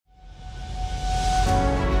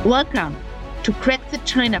Welcome to Crack the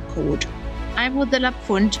China Code. I'm Rosella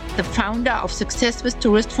Pfund, the founder of Success with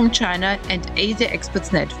Tourists from China and Asia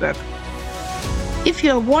Experts Network. If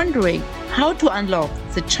you're wondering how to unlock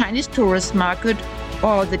the Chinese tourist market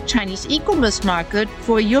or the Chinese e-commerce market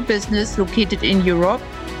for your business located in Europe,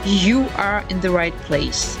 you are in the right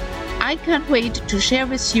place. I can't wait to share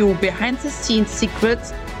with you behind-the-scenes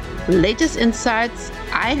secrets, latest insights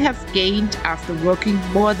I have gained after working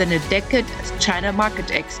more than a decade as China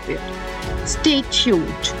market expert. Stay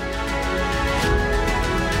tuned.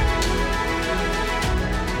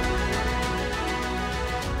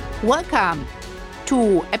 Welcome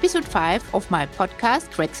to episode 5 of my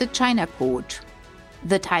podcast, Crack the China Code.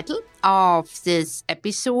 The title of this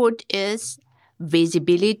episode is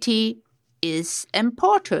Visibility is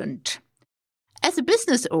Important. As a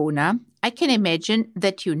business owner, I can imagine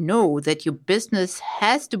that you know that your business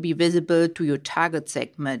has to be visible to your target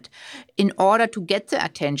segment in order to get the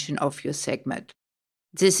attention of your segment.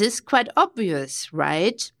 This is quite obvious,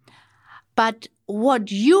 right? But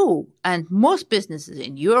what you and most businesses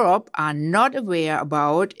in Europe are not aware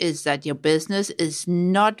about is that your business is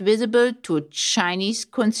not visible to Chinese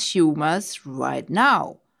consumers right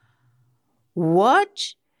now.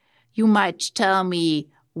 What? You might tell me,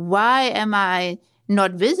 why am I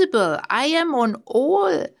not visible? I am on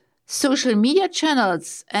all social media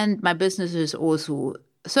channels and my business is also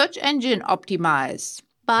search engine optimized.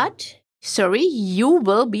 But, sorry, you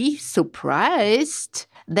will be surprised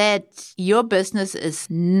that your business is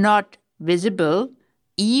not visible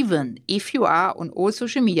even if you are on all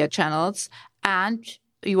social media channels and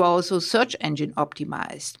you are also search engine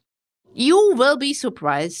optimized. You will be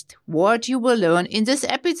surprised what you will learn in this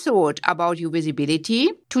episode about your visibility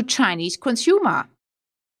to Chinese consumer.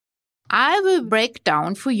 I will break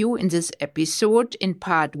down for you in this episode in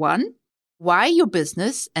part 1 why your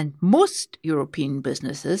business and most European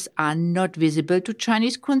businesses are not visible to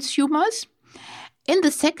Chinese consumers. In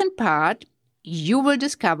the second part, you will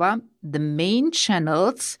discover the main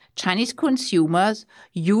channels Chinese consumers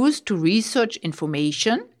use to research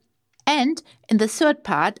information. And in the third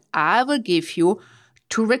part, I will give you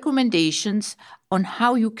 2 recommendations on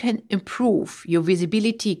how you can improve your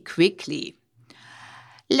visibility quickly.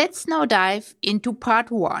 Let's now dive into part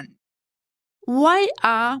 1. Why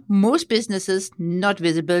are most businesses not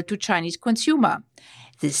visible to Chinese consumer?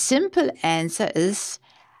 The simple answer is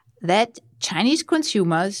that Chinese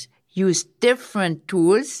consumers use different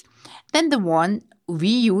tools than the one we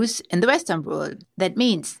use in the Western world. That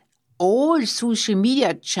means all social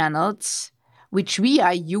media channels which we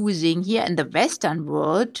are using here in the Western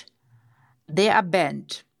world, they are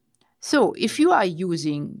banned. So if you are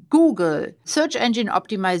using Google, search engine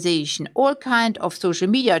optimization, all kinds of social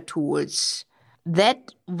media tools,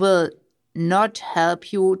 that will not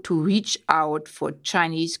help you to reach out for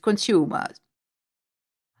Chinese consumers.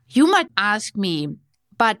 You might ask me,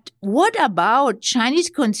 but what about Chinese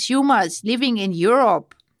consumers living in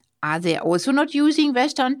Europe? Are they also not using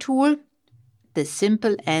Western tools? The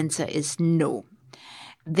simple answer is no.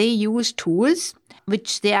 They use tools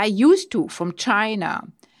which they are used to from China.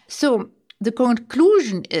 So the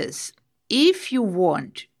conclusion is, if you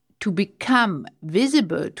want to become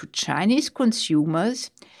visible to Chinese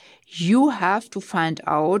consumers, you have to find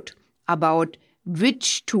out about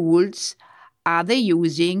which tools are they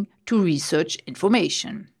using to research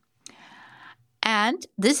information. And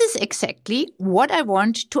this is exactly what I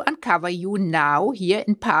want to uncover you now here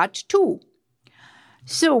in part 2.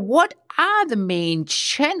 So what are the main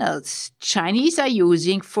channels Chinese are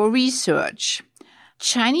using for research?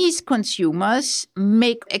 Chinese consumers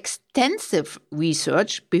make extensive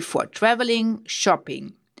research before traveling,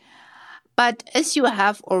 shopping. But as you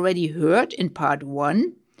have already heard in part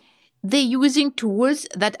 1, they're using tools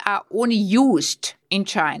that are only used in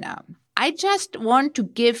China. I just want to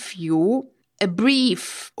give you a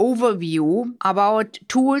brief overview about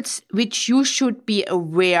tools which you should be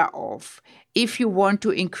aware of if you want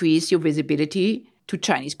to increase your visibility to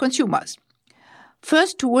Chinese consumers.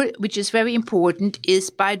 First tool, which is very important,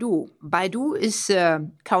 is Baidu. Baidu is a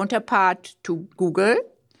counterpart to Google.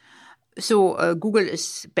 So Google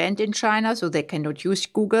is banned in China, so they cannot use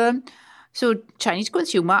Google. So Chinese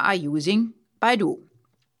consumers are using Baidu.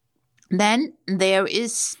 Then there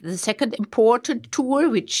is the second important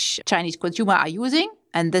tool which Chinese consumers are using,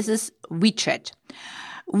 and this is WeChat.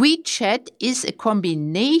 WeChat is a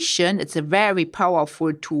combination, it's a very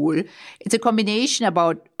powerful tool. It's a combination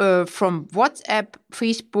from WhatsApp,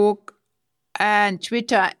 Facebook, and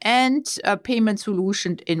Twitter, and a payment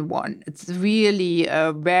solution in one. It's really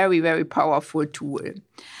a very, very powerful tool.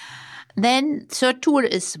 Then third tool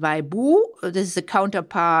is Weibo. This is a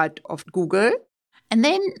counterpart of Google. And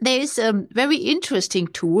then there is a very interesting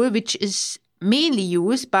tool which is mainly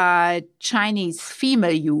used by Chinese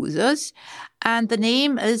female users. And the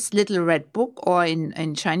name is Little Red Book, or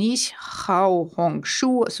in Chinese, Hao Hong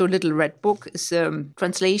Shu. So Little Red Book is a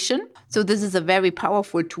translation. So this is a very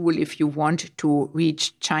powerful tool if you want to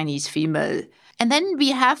reach Chinese female. And then we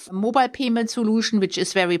have a mobile payment solution, which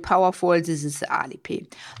is very powerful. This is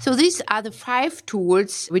Alipay. So these are the 5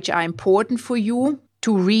 tools which are important for you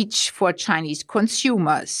to reach for Chinese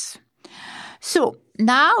consumers. So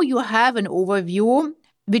now you have an overview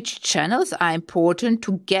which channels are important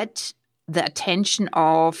to get the attention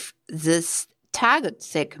of this target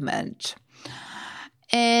segment.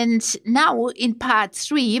 And now in part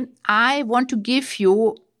 3, I want to give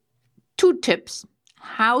you 2 tips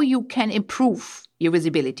how you can improve your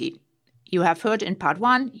visibility. You have heard in part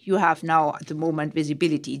 1, you have now at the moment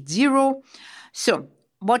visibility 0. So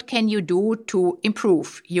what can you do to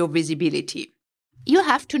improve your visibility? You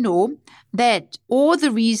have to know that all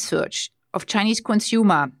the research of Chinese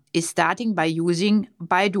consumer is starting by using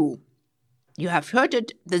Baidu. You have heard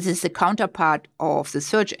it. This is the counterpart of the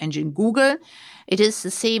search engine Google. It is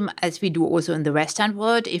the same as we do also in the Western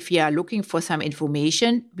world. If you are looking for some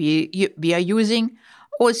information, we are using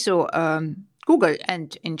also Google,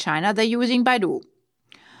 and in China they're using Baidu.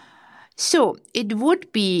 So it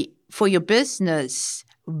would be for your business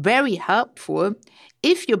very helpful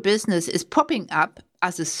if your business is popping up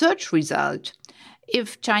as a search result.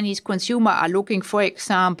 If Chinese consumers are looking, for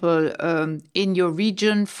example, in your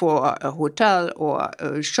region for a hotel or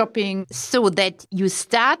shopping, so that you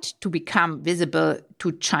start to become visible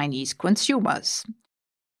to Chinese consumers.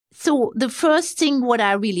 So the first thing what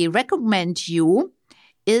I really recommend you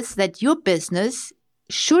is that your business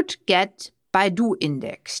should get Baidu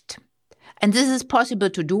indexed. And this is possible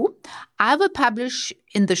to do. I will publish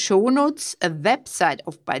in the show notes a website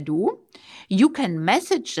of Baidu. You can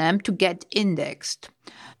message them to get indexed.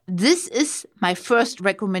 This is my first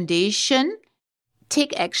recommendation.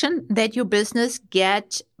 Take action that your business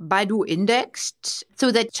get Baidu indexed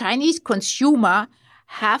so that Chinese consumer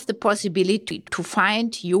have the possibility to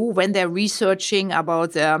find you when they're researching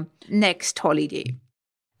about their next holiday.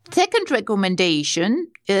 Second recommendation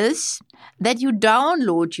is that you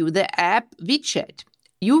download the app WeChat.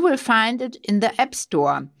 You will find it in the App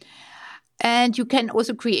Store. And you can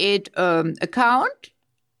also create an account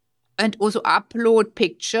and also upload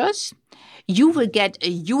pictures. You will get a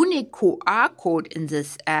unique QR code in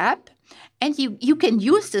this app. And you can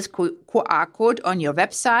use this QR code on your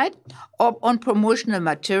website or on promotional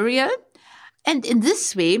material. And in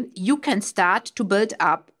this way, you can start to build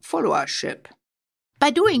up followership. By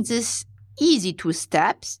doing these easy 2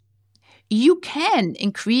 steps, you can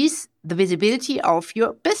increase the visibility of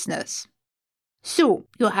your business. So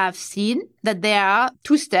you have seen that there are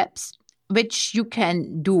 2 steps which you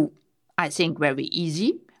can do, I think, very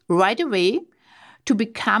easy right away to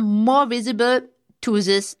become more visible to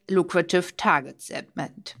this lucrative target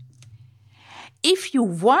segment. If you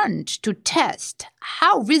want to test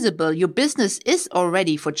how visible your business is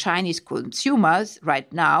already for Chinese consumers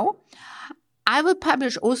right now, I will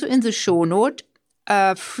publish also in the show note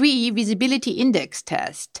a free visibility index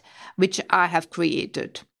test, which I have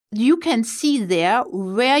created. You can see there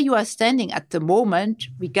where you are standing at the moment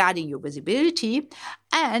regarding your visibility.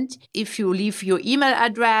 And if you leave your email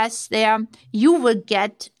address there, you will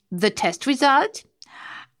get the test result.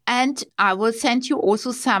 And I will send you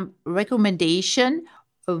also some recommendation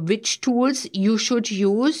of which tools you should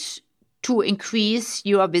use to increase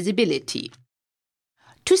your visibility.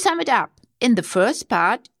 To sum it up, in the first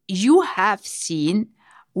part, you have seen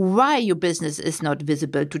why your business is not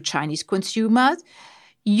visible to Chinese consumers.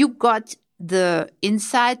 You got the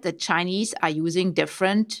insight that Chinese are using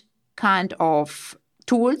different kind of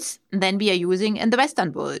tools than we are using in the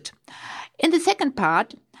Western world. In the second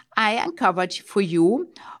part, I uncovered for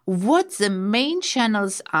you what the main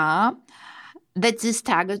channels are that this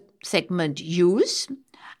target segment use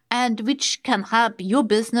and which can help your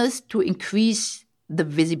business to increase the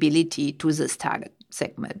visibility to this target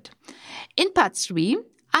segment. In part 3,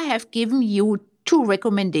 I have given you 2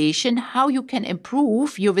 recommendations how you can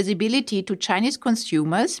improve your visibility to Chinese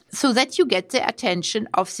consumers so that you get the attention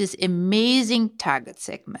of this amazing target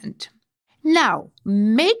segment. Now,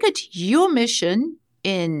 make it your mission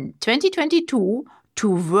in 2022 to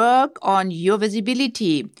work on your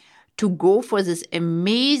visibility, to go for this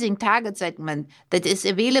amazing target segment that is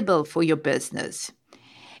available for your business.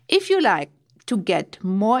 If you like to get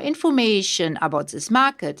more information about this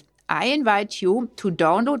market, I invite you to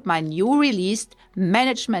download my new released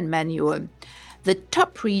management manual, The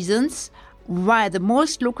Top Reasons why the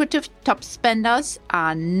most lucrative top spenders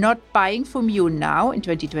are not buying from you now in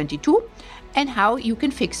 2022 and how you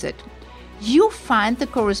can fix it. You find the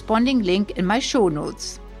corresponding link in my show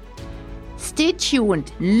notes. Stay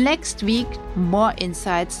tuned. Next week, more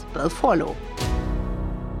insights will follow.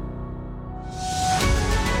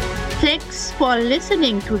 Thanks for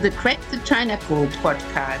listening to the Crack the China Code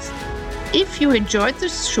podcast. If you enjoyed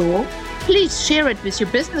this show, please share it with your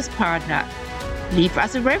business partner. Leave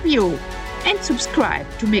us a review and subscribe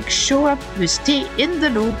to make sure you stay in the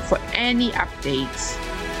loop for any updates.